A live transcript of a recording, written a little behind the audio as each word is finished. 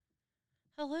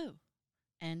Hello,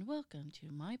 and welcome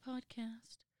to my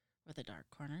podcast, Where the Dark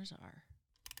Corners Are.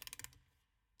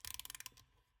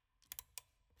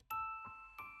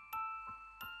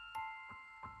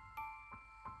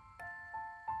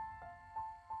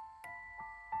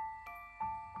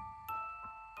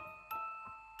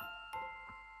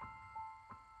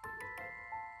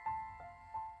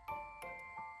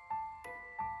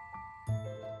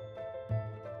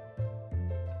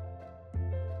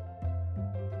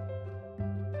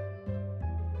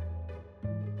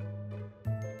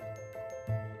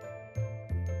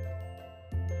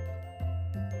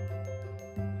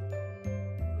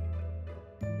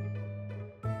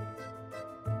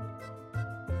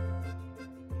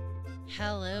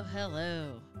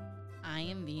 Hello. I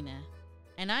am Vina,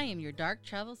 and I am your Dark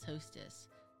Travels hostess.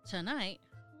 Tonight,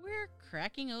 we're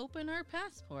cracking open our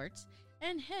passports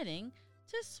and heading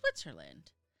to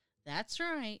Switzerland. That's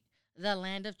right, the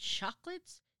land of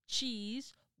chocolates,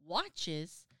 cheese,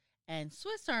 watches, and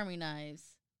Swiss Army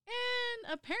knives.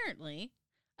 And apparently,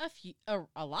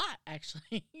 a lot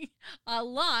actually, a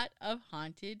lot of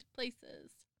haunted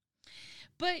places.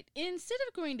 But instead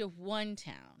of going to one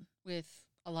town with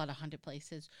a lot of haunted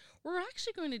places, we're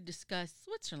actually going to discuss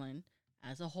Switzerland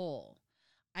as a whole.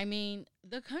 I mean,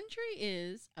 the country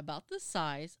is about the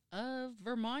size of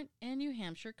Vermont and New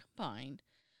Hampshire combined,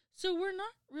 so we're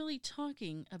not really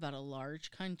talking about a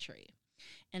large country.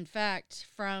 In fact,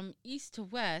 from east to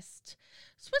west,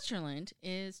 Switzerland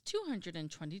is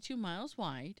 222 miles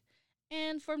wide,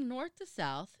 and from north to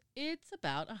south, it's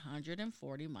about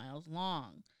 140 miles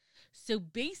long. So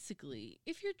basically,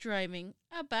 if you're driving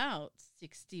about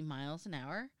 60 miles an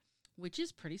hour, which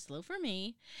is pretty slow for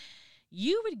me,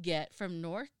 you would get from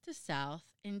north to south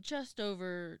in just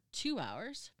over 2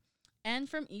 hours, and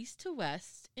from east to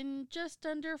west in just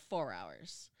under 4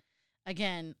 hours.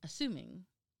 Again, assuming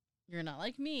you're not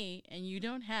like me and you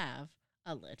don't have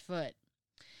a lit foot.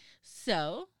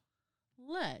 So,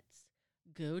 let's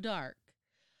go dark.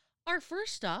 Our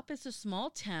first stop is a small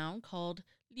town called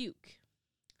Leuk.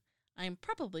 I'm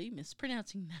probably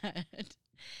mispronouncing that.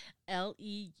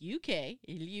 Leuk,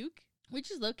 Leuk, which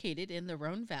is located in the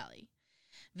Rhone Valley.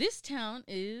 This town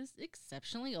is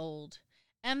exceptionally old,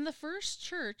 and the first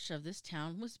church of this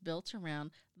town was built around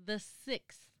the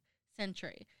 6th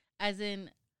century, as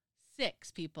in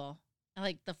 6 people,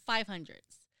 like the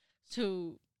 500s.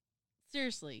 So,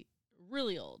 seriously,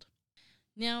 really old.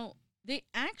 Now, they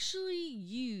actually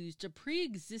used a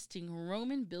pre-existing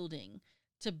Roman building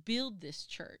to build this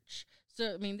church.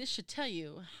 So, I mean, this should tell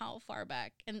you how far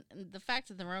back, and the fact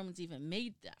that the Romans even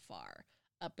made that far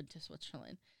up into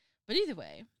Switzerland. But either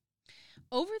way,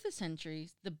 over the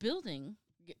centuries, the building,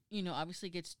 obviously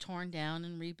gets torn down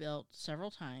and rebuilt several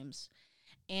times.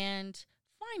 And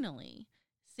finally,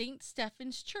 St.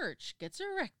 Stephen's Church gets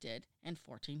erected in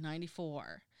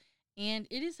 1494. And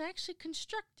it is actually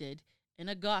constructed in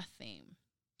a Goth theme.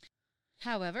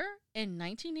 However, in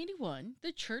 1981,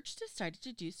 the church decided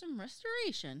to do some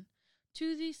restoration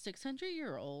to the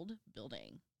 600-year-old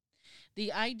building.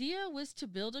 The idea was to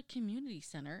build a community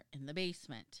center in the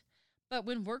basement, but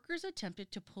when workers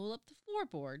attempted to pull up the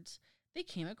floorboards, they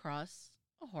came across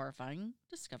a horrifying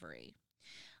discovery.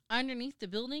 Underneath the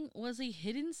building was a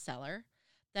hidden cellar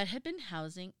that had been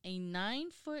housing a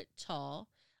 9-foot tall,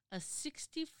 a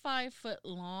 65-foot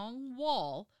long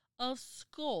wall of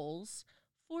skulls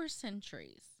for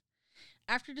centuries.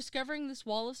 After discovering this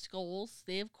wall of skulls,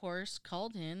 they of course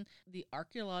called in the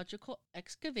archaeological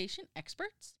excavation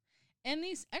experts, and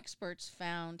these experts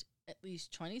found at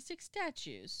least 26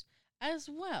 statues as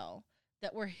well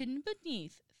that were hidden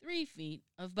beneath 3 feet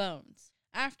of bones.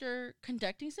 After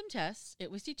conducting some tests,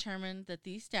 it was determined that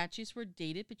these statues were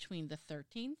dated between the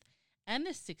 13th and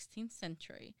the 16th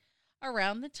century,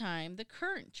 around the time the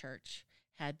current church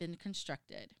had been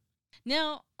constructed.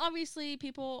 Now, obviously,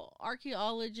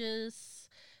 archaeologists,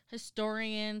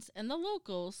 historians, and the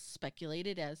locals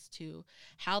speculated as to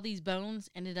how these bones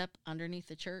ended up underneath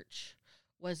the church.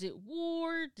 Was it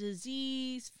war,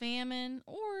 disease, famine,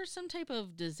 or some type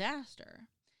of disaster?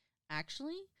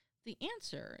 Actually, the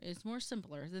answer is more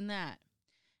simpler than that.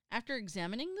 After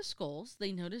examining the skulls,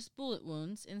 they noticed bullet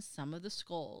wounds in some of the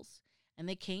skulls, and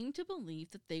they came to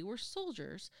believe that they were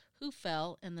soldiers who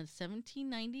fell in the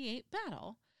 1798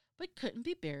 battle but couldn't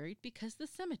be buried because the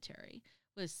cemetery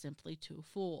was simply too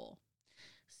full.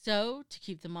 So, to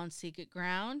keep them on sacred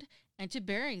ground and to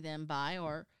bury them by,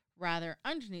 or rather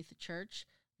underneath the church,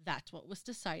 that's what was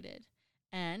decided.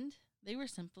 And they were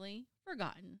simply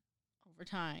forgotten over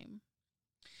time.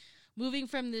 Moving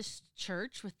from this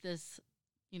church with this,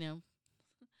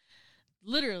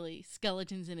 literally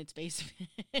skeletons in its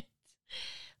basement,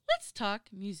 let's talk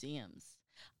museums.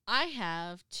 I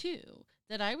have two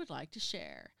that I would like to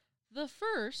share. The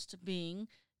first being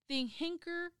the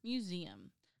Henker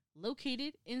Museum,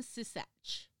 located in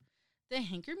Sisach. The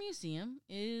Henker Museum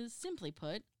is, simply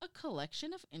put, a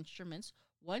collection of instruments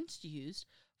once used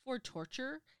for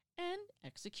torture and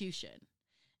execution.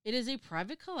 It is a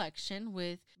private collection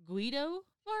with Guido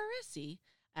Varesi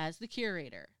as the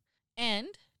curator. And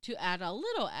to add a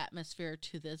little atmosphere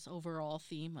to this overall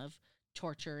theme of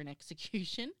torture and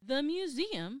execution, the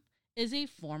museum is a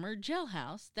former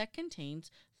jailhouse that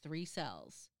contains 3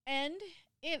 cells. And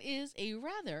it is a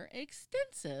rather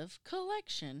extensive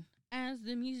collection, as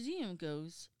the museum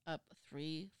goes up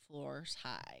 3 floors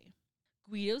high.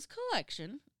 Guido's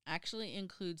collection actually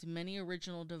includes many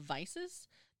original devices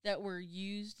that were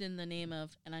used in the name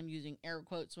of, and I'm using air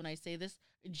quotes when I say this,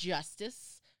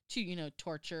 justice to,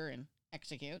 torture and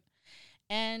execute.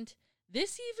 And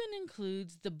this even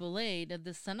includes the blade of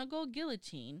the Senegal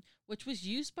guillotine, which was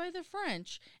used by the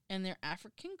French in their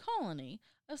African colony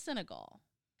of Senegal.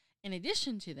 In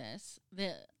addition to this,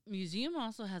 the museum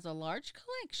also has a large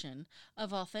collection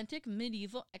of authentic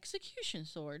medieval execution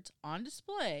swords on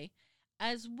display,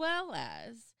 as well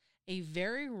as a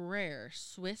very rare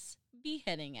Swiss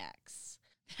beheading axe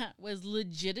that was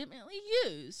legitimately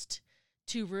used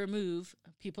to remove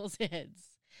people's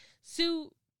heads.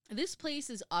 So this place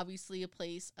is obviously a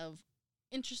place of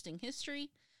interesting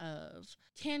history, of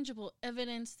tangible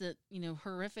evidence that,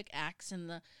 horrific acts in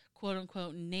the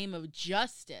quote-unquote name of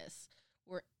justice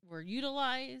were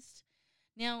utilized.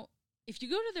 Now, if you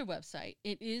go to their website,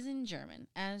 it is in German,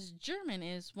 as German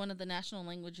is one of the national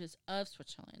languages of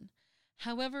Switzerland.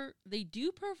 However, they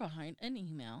do provide an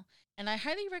email, and I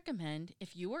highly recommend,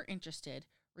 if you are interested,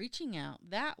 reaching out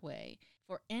that way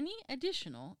for any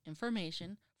additional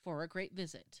information for a great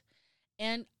visit.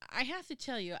 And I have to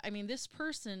tell you, this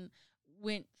person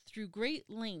went through great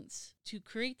lengths to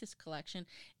create this collection,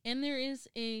 and there is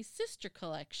a sister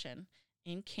collection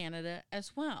in Canada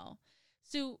as well.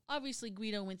 So obviously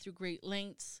Guido went through great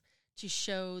lengths to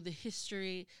show the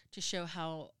history, to show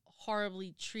how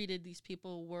horribly treated these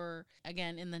people were,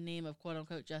 again, in the name of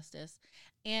quote-unquote justice.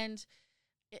 And,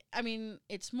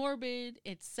 it's morbid,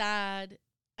 it's sad,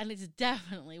 and it's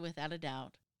definitely, without a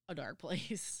doubt, a dark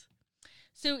place.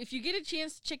 So if you get a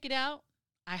chance to check it out,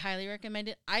 I highly recommend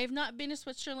it. I have not been to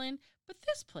Switzerland, but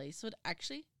this place would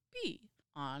actually be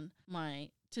on my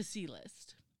to-see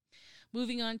list.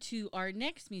 Moving on to our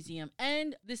next museum,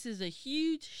 and this is a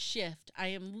huge shift. I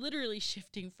am literally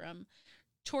shifting from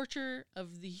torture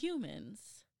of the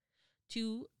humans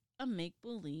to a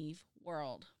make-believe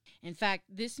world. In fact,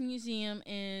 this museum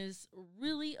is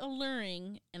really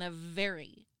alluring in a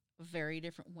very, very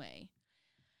different way.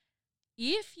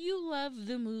 If you love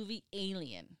the movie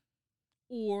Alien,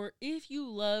 or if you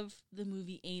love the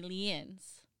movie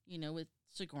Aliens, with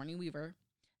Sigourney Weaver,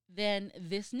 then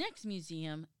this next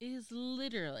museum is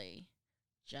literally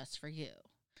just for you.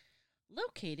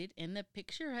 Located in the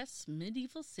picturesque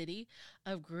medieval city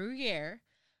of Gruyere,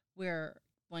 where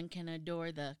one can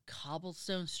adore the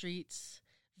cobblestone streets,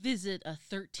 visit a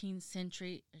 13th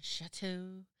century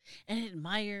chateau, and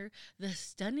admire the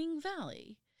stunning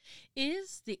valley,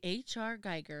 is the H.R.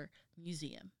 Geiger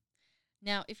Museum.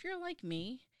 Now, if you're like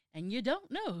me and you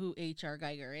don't know who H.R.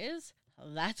 Geiger is,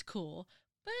 that's cool,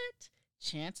 but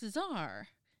chances are,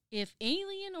 if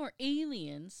Alien or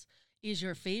Aliens is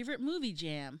your favorite movie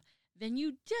jam, then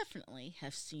you definitely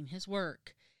have seen his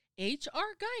work. H.R.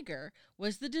 Geiger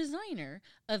was the designer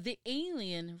of the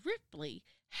alien Ripley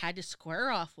had to square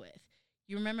off with.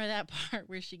 You remember that part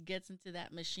where she gets into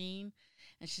that machine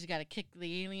and she's got to kick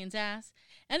the alien's ass?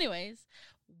 Anyways,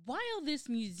 while this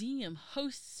museum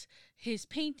hosts his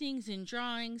paintings and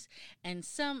drawings and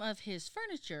some of his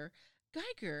furniture,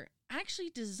 Geiger actually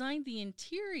designed the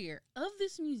interior of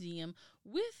this museum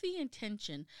with the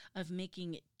intention of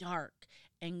making it dark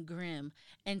and grim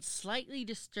and slightly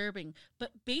disturbing, but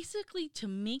basically to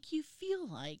make you feel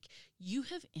like you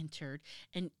have entered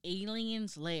an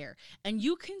alien's lair. And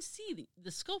you can see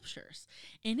the sculptures.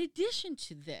 In addition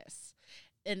to this,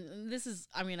 and this is,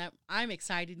 I'm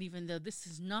excited, even though this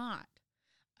is not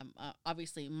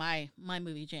obviously my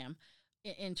movie jam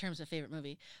in terms of favorite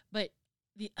movie, but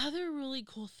the other really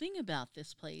cool thing about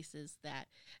this place is that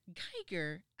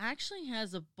Geiger actually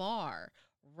has a bar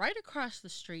right across the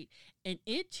street, and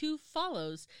it too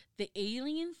follows the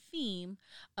alien theme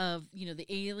of, the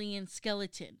alien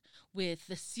skeleton, with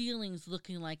the ceilings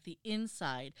looking like the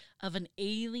inside of an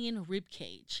alien rib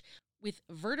cage, with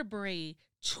vertebrae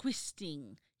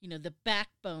twisting, the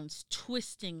backbones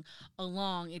twisting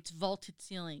along its vaulted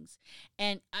ceilings.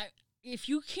 And if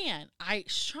you can, I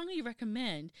strongly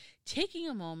recommend taking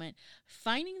a moment,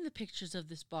 finding the pictures of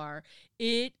this bar.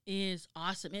 It is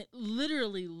awesome. It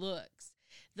literally looks,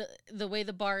 the way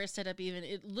the bar is set up, even,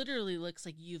 it literally looks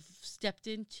like you've stepped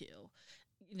into,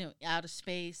 outer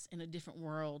space, in a different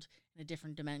world, in a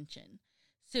different dimension.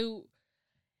 So,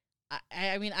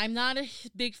 I mean, I'm not a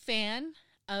big fan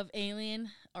of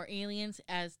Aliens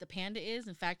as the panda is.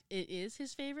 In fact, it is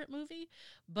his favorite movie,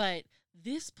 but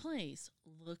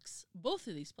both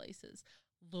of these places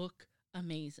look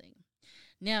amazing.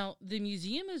 Now, the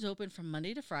museum is open from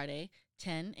Monday to Friday,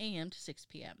 10 a.m. to 6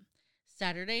 p.m.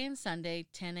 Saturday and Sunday,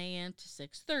 10 a.m. to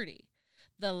 6:30.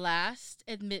 The last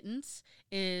admittance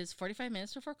is 45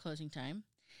 minutes before closing time,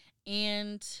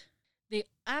 and they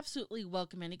absolutely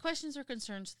welcome any questions or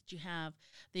concerns that you have.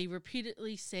 They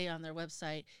repeatedly say on their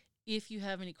website, if you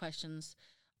have any questions,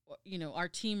 our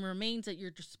team remains at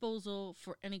your disposal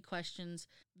for any questions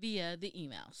via the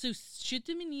email. So shoot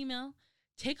them an email.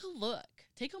 Take a look.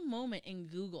 Take a moment and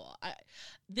Google.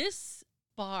 This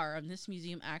bar and this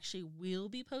museum actually will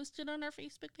be posted on our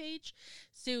Facebook page.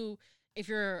 So if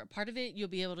you're a part of it, you'll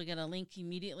be able to get a link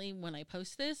immediately when I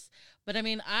post this. But I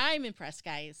mean, I'm impressed,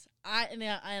 guys. I'm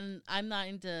not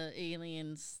into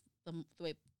aliens the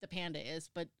way the panda is,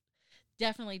 but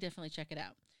definitely check it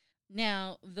out.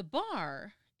 Now, the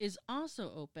bar is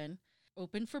also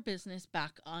open for business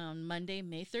back on Monday,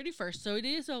 May 31st. So it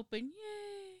is open.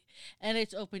 Yay! And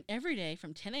it's open every day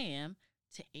from 10 a.m.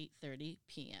 to 8:30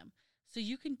 p.m. So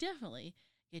you can definitely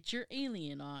get your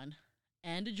alien on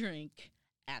and a drink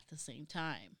at the same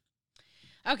time.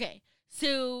 Okay,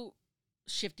 so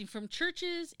shifting from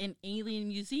churches and alien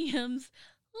museums,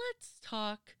 let's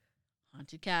talk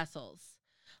haunted castles.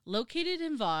 Located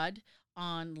in Vaud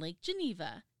on Lake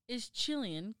Geneva is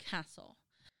Chillon Castle.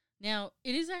 Now,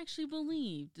 it is actually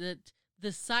believed that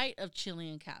the site of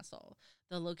Chillon Castle,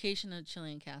 the location of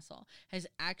Chillon Castle, has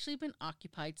actually been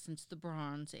occupied since the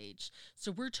Bronze Age.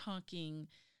 So we're talking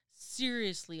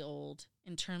seriously old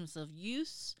in terms of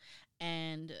use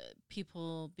and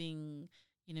people being,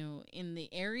 in the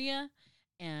area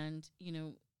and,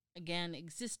 again,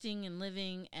 existing and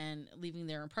living and leaving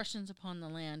their impressions upon the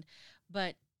land.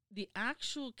 But the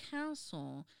actual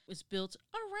castle was built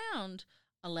around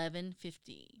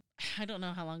 1150. I don't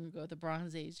know how long ago the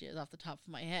Bronze Age is off the top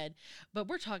of my head, but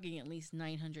we're talking at least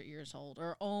 900 years old,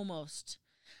 or almost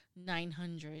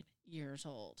 900 years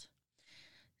old.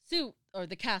 So, or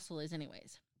the castle is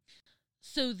anyways.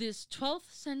 So this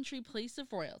 12th century place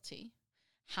of royalty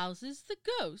houses the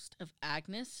ghost of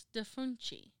Agnes de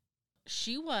Funchi.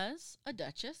 She was a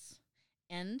duchess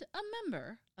and a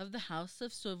member of the House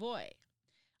of Savoy.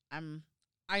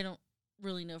 I don't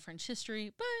really know French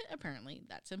history, but apparently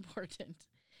that's important.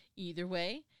 Either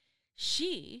way,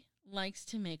 she likes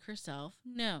to make herself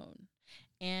known.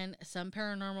 And some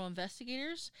paranormal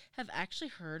investigators have actually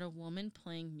heard a woman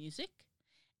playing music,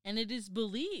 and it is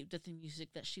believed that the music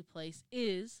that she plays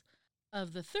is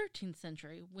of the 13th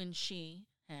century when she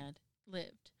had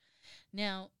lived.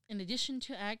 Now, in addition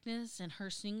to Agnes and her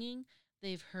singing,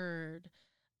 they've heard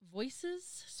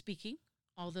voices speaking,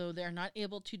 although they're not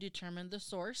able to determine the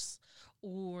source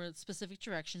or specific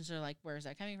directions. They're like, where is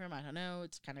that coming from? I don't know.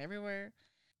 It's kind of everywhere.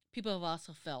 People have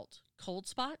also felt cold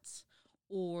spots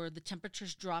or the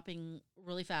temperatures dropping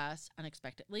really fast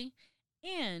unexpectedly.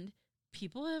 And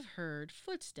people have heard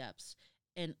footsteps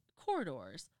in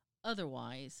corridors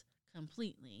otherwise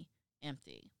completely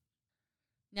empty.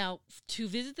 Now, to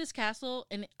visit this castle,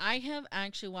 and I have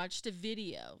actually watched a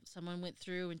video. Someone went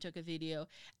through and took a video,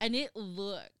 and it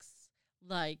looks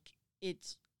like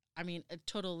it's,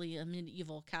 totally a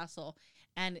medieval castle.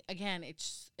 And again,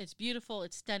 it's beautiful,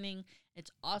 it's stunning,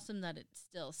 it's awesome that it's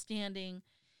still standing.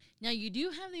 Now, you do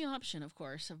have the option, of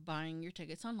course, of buying your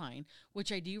tickets online,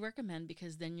 which I do recommend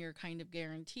because then you're kind of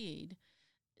guaranteed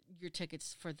your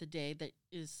tickets for the day that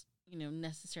is,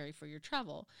 necessary for your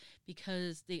travel,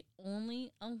 because they only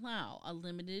allow a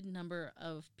limited number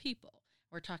of people.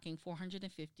 We're talking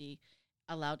 450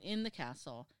 allowed in the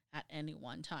castle at any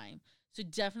one time. So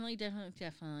definitely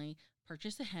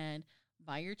purchase ahead,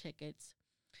 buy your tickets.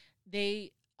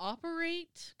 They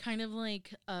operate kind of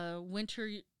like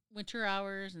winter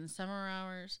hours and summer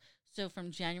hours. So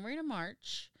from January to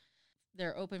March,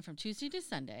 they're open from Tuesday to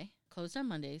Sunday, closed on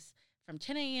Mondays from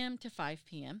 10 a.m. to 5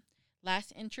 p.m.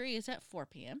 Last entry is at 4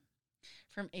 p.m.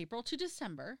 From April to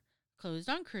December, closed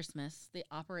on Christmas, they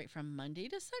operate from Monday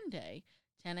to Sunday,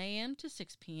 10 a.m. to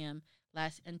 6 p.m.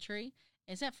 Last entry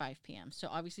is at 5 p.m. So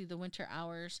obviously the winter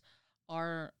hours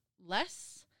are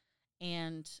less,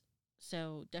 and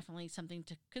so definitely something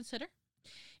to consider.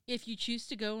 If you choose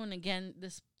to go, and again,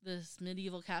 this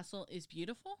medieval castle is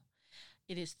beautiful.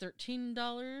 It is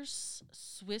 $13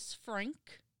 Swiss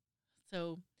franc.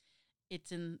 So it's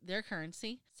in their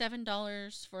currency.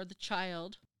 $7 for the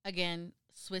child. Again,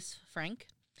 Swiss franc.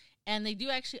 And they do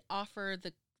actually offer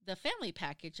the family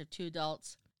package of 2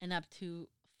 adults and up to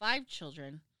 5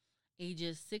 children,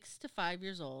 ages 6 to 5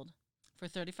 years old, for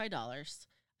 $35.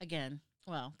 Again,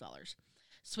 well, dollars.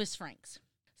 Swiss francs.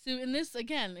 So, and this,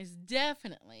 again, is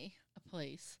definitely a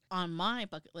place on my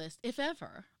bucket list if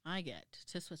ever I get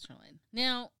to Switzerland.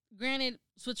 Now, granted,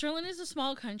 Switzerland is a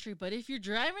small country, but if you're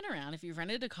driving around, if you've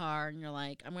rented a car and you're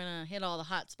like, I'm going to hit all the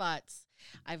hot spots,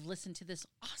 I've listened to this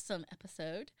awesome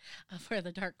episode of Where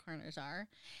the Dark Corners Are,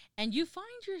 and you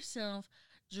find yourself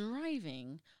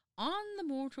driving on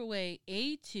the motorway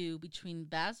A2 between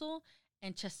Basel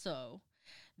and Chasseau,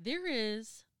 there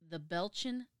is the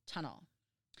Belchen Tunnel.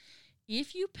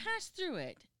 If you pass through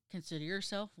it, consider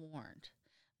yourself warned.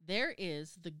 There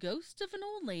is the ghost of an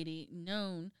old lady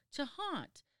known to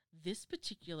haunt this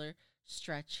particular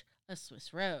stretch of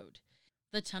Swiss road.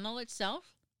 The tunnel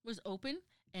itself was open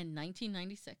in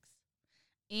 1996,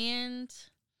 and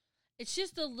it's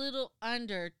just a little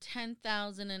under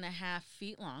 10,000 and a half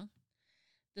feet long.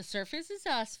 The surface is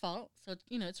asphalt, so,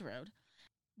 it's a road.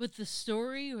 But the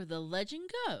story or the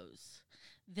legend goes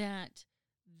that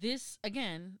this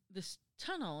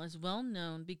tunnel is well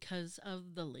known because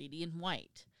of the lady in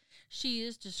white. She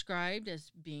is described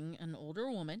as being an older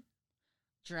woman,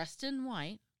 dressed in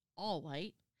white, all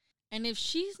white, and if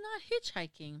she's not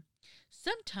hitchhiking,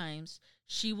 sometimes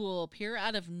she will appear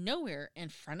out of nowhere in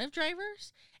front of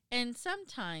drivers, and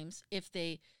sometimes if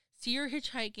they see her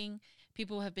hitchhiking,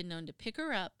 people have been known to pick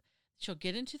her up, she'll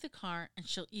get into the car, and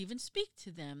she'll even speak to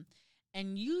them.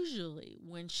 And usually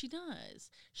when she does,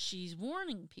 she's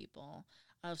warning people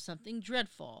of something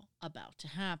dreadful about to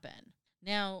happen.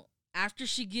 Now, after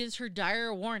she gives her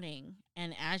dire warning,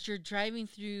 and as you're driving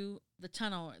through the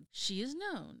tunnel, she is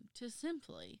known to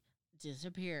simply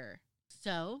disappear.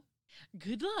 So,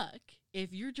 good luck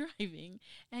if you're driving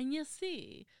and you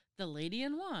see the lady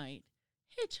in white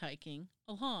hitchhiking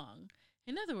along.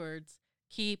 In other words,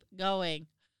 keep going.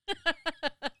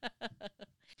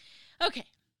 Okay,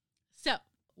 so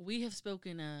we have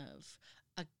spoken of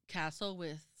a castle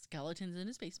with skeletons in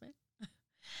its basement,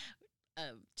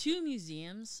 2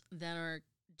 museums that are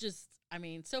just,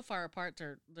 so far apart,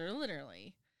 they're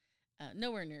literally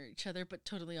nowhere near each other, but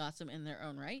totally awesome in their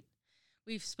own right.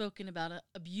 We've spoken about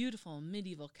a beautiful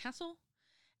medieval castle,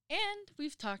 and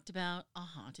we've talked about a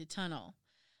haunted tunnel.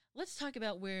 Let's talk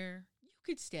about where you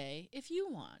could stay if you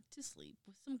want to sleep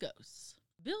with some ghosts.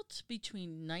 Built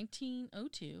between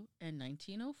 1902 and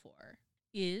 1904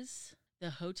 is the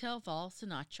Hotel Val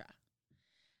Sinatra.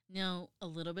 Now, a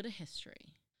little bit of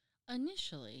history.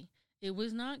 Initially, it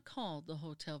was not called the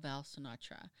Hotel Val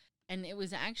Sinatra, and it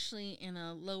was actually in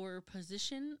a lower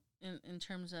position in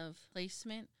terms of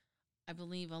placement, I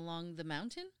believe, along the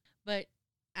mountain. But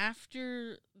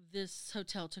after this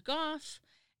hotel took off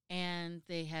and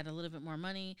they had a little bit more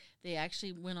money, they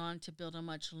actually went on to build a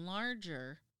much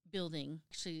larger building,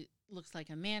 actually looks like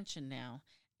a mansion now,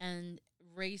 and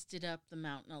raised it up the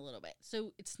mountain a little bit.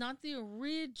 So it's not the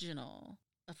original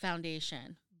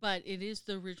foundation, but it is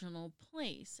the original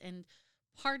place. And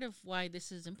part of why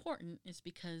this is important is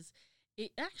because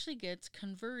it actually gets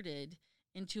converted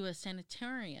into a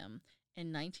sanitarium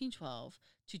in 1912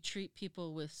 to treat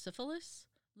people with syphilis,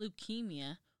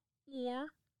 leukemia, or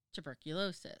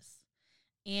tuberculosis.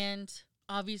 And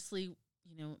obviously,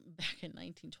 back in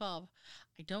 1912,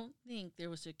 I don't think there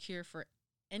was a cure for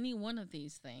any one of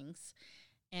these things.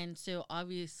 And so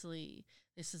obviously,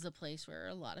 this is a place where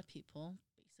a lot of people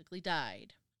basically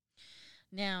died.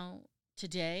 Now,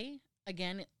 today,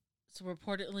 again, it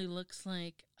reportedly looks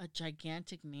like a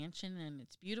gigantic mansion, and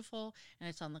it's beautiful, and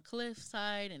it's on the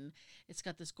cliffside, and it's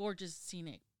got this gorgeous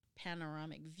scenic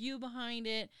panoramic view behind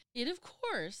it. It, of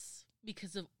course,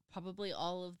 because of probably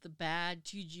all of the bad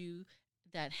juju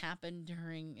that happened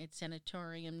during its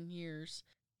sanatorium years,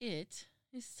 it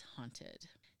is haunted.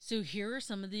 So here are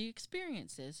some of the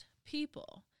experiences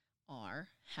people are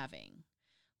having.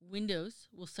 Windows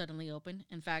will suddenly open.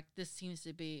 In fact, this seems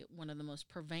to be one of the most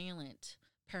prevalent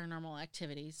paranormal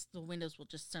activities. The windows will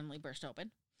just suddenly burst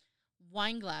open.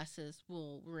 Wine glasses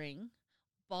will ring.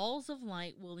 Balls of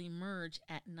light will emerge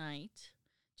at night,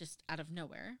 just out of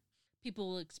nowhere. People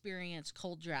will experience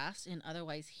cold drafts in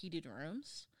otherwise heated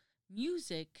rooms.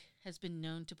 Music has been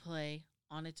known to play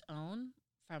on its own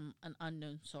from an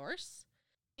unknown source.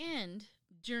 And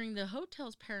during the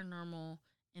hotel's paranormal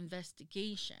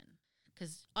investigation,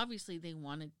 because obviously they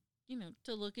wanted,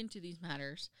 to look into these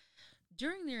matters,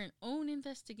 during their own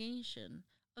investigation,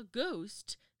 a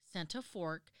ghost sent a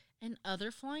fork and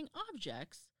other flying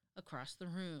objects across the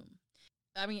room.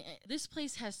 I mean, this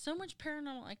place has so much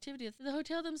paranormal activity that the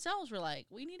hotel themselves were like,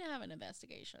 we need to have an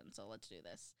investigation, so let's do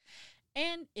this.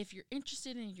 And if you're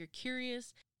interested and you're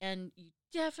curious, and you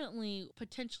definitely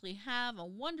potentially have a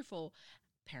wonderful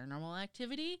paranormal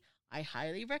activity, I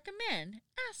highly recommend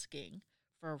asking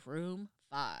for room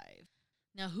 5.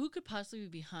 Now, who could possibly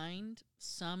be behind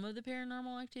some of the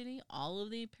paranormal activity, all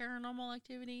of the paranormal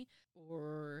activity,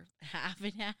 or half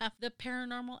and half the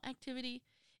paranormal activity?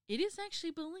 It is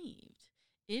actually believed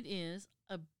it is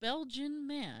a Belgian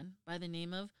man by the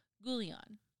name of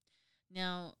Goulion.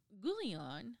 Now,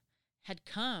 Goulion had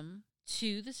come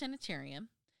to the sanitarium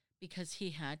because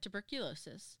he had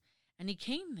tuberculosis, and he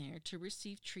came there to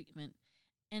receive treatment,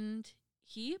 and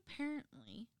he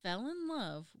apparently fell in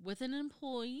love with an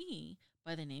employee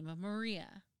by the name of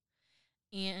Maria.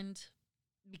 And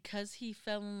because he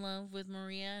fell in love with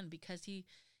Maria, and because he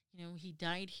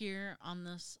died here on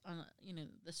this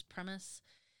premise,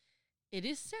 it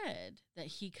is said that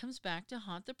he comes back to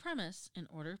haunt the premise in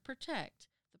order to protect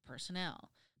the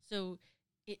personnel. So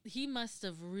he must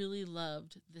have really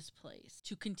loved this place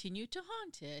to continue to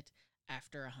haunt it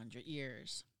after 100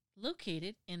 years.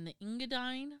 Located in the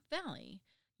Engadine Valley,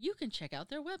 you can check out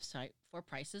their website for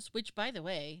prices, which, by the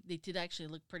way, they did actually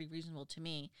look pretty reasonable to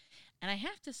me. And I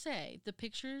have to say, the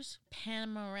pictures,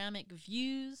 panoramic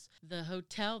views, the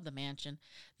hotel, the mansion,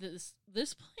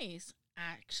 this place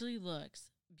actually looks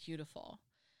beautiful.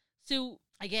 So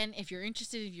again, if you're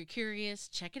interested, if you're curious,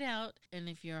 check it out. And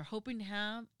if you're hoping to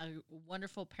have a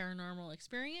wonderful paranormal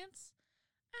experience,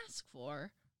 ask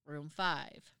for room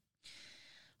 5.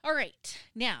 All right.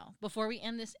 Now, before we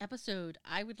end this episode,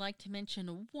 I would like to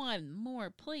mention one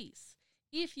more place.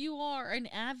 If you are an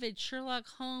avid Sherlock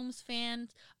Holmes fan,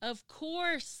 of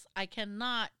course, I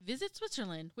cannot visit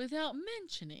Switzerland without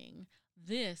mentioning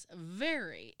this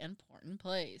very important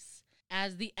place.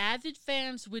 As the avid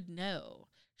fans would know,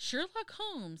 Sherlock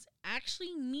Holmes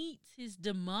actually meets his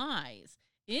demise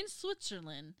in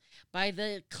Switzerland by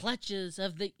the clutches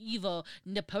of the evil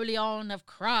Napoleon of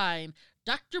crime,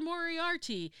 Dr.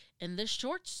 Moriarty, in the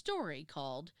short story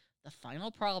called The Final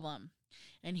Problem.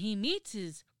 And he meets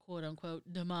his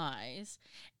quote-unquote demise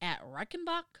at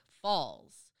Reichenbach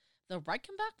Falls. The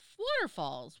Reichenbach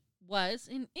Waterfalls was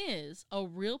and is a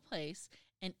real place,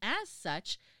 and as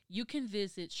such, you can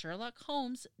visit Sherlock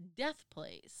Holmes' death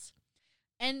place.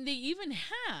 And they even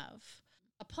have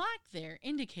a plaque there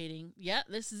indicating, yeah,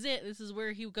 this is it. This is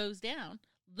where he goes down,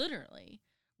 literally,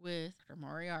 with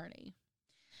Moriarty.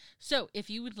 So if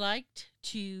you would like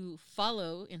to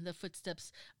follow in the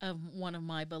footsteps of one of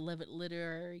my beloved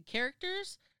literary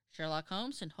characters, Sherlock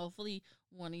Holmes, and hopefully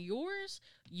one of yours,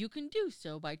 you can do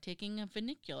so by taking a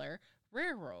funicular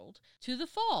railroad to the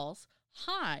falls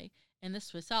high in the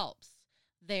Swiss Alps.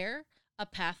 There, a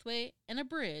pathway and a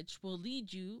bridge will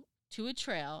lead you to a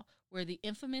trail where the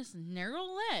infamous narrow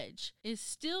ledge is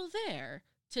still there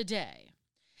today.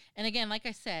 And again, like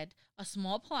I said, a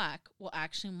small plaque will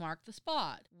actually mark the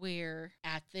spot where,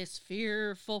 at this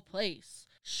fearful place,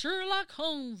 Sherlock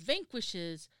Holmes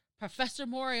vanquishes Professor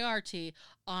Moriarty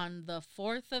on the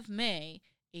 4th of May,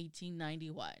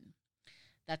 1891.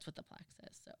 That's what the plaque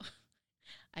says, so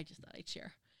I just thought I'd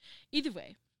share. Either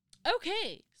way.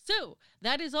 Okay, so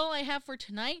that is all I have for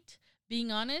tonight.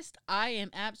 Being honest, I am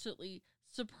absolutely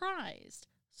surprised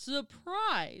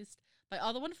by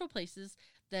all the wonderful places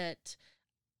that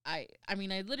I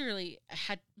literally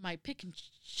had my pick and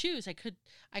choose.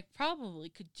 I probably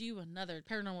could do another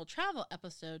paranormal travel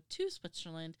episode to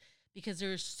Switzerland because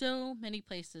there are so many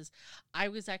places. I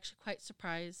was actually quite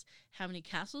surprised how many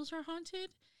castles are haunted.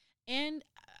 And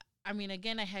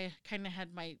again, I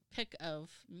had my pick of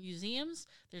museums.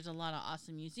 There's a lot of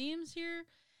awesome museums here.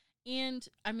 And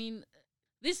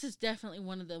this is definitely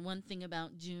one thing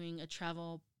about doing a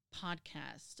travel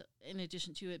podcast, in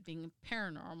addition to it being a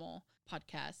paranormal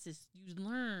podcast, is you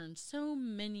learn so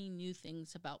many new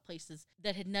things about places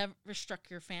that had never struck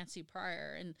your fancy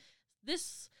prior. And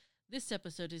this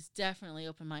episode has definitely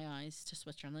opened my eyes to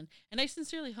Switzerland, and I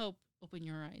sincerely hope open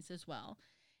your eyes as well.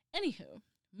 Anywho,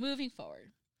 moving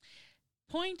forward.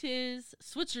 Point is,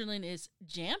 Switzerland is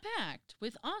jam-packed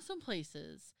with awesome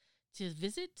places to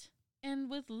visit and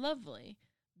with lovely,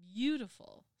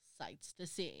 beautiful sights to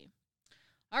see.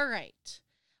 All right,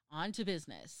 on to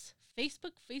business.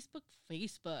 Facebook.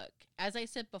 As I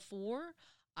said before,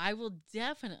 I will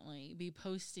definitely be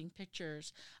posting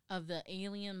pictures of the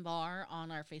Alien Bar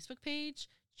on our Facebook page.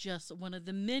 Just one of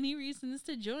the many reasons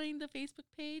to join the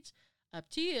Facebook page. Up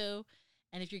to you.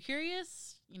 And if you're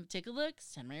curious, take a look,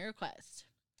 send me a request.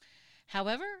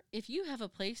 However, if you have a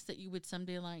place that you would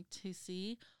someday like to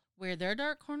see where their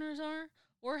dark corners are,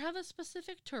 or have a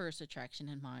specific tourist attraction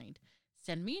in mind,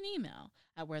 send me an email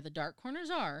at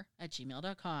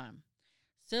wherethedarkcornersare@gmail.com.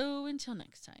 So until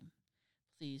next time,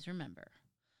 please remember,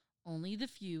 only the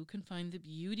few can find the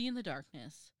beauty in the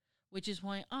darkness, which is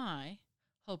why I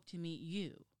hope to meet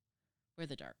you where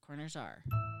the dark corners are.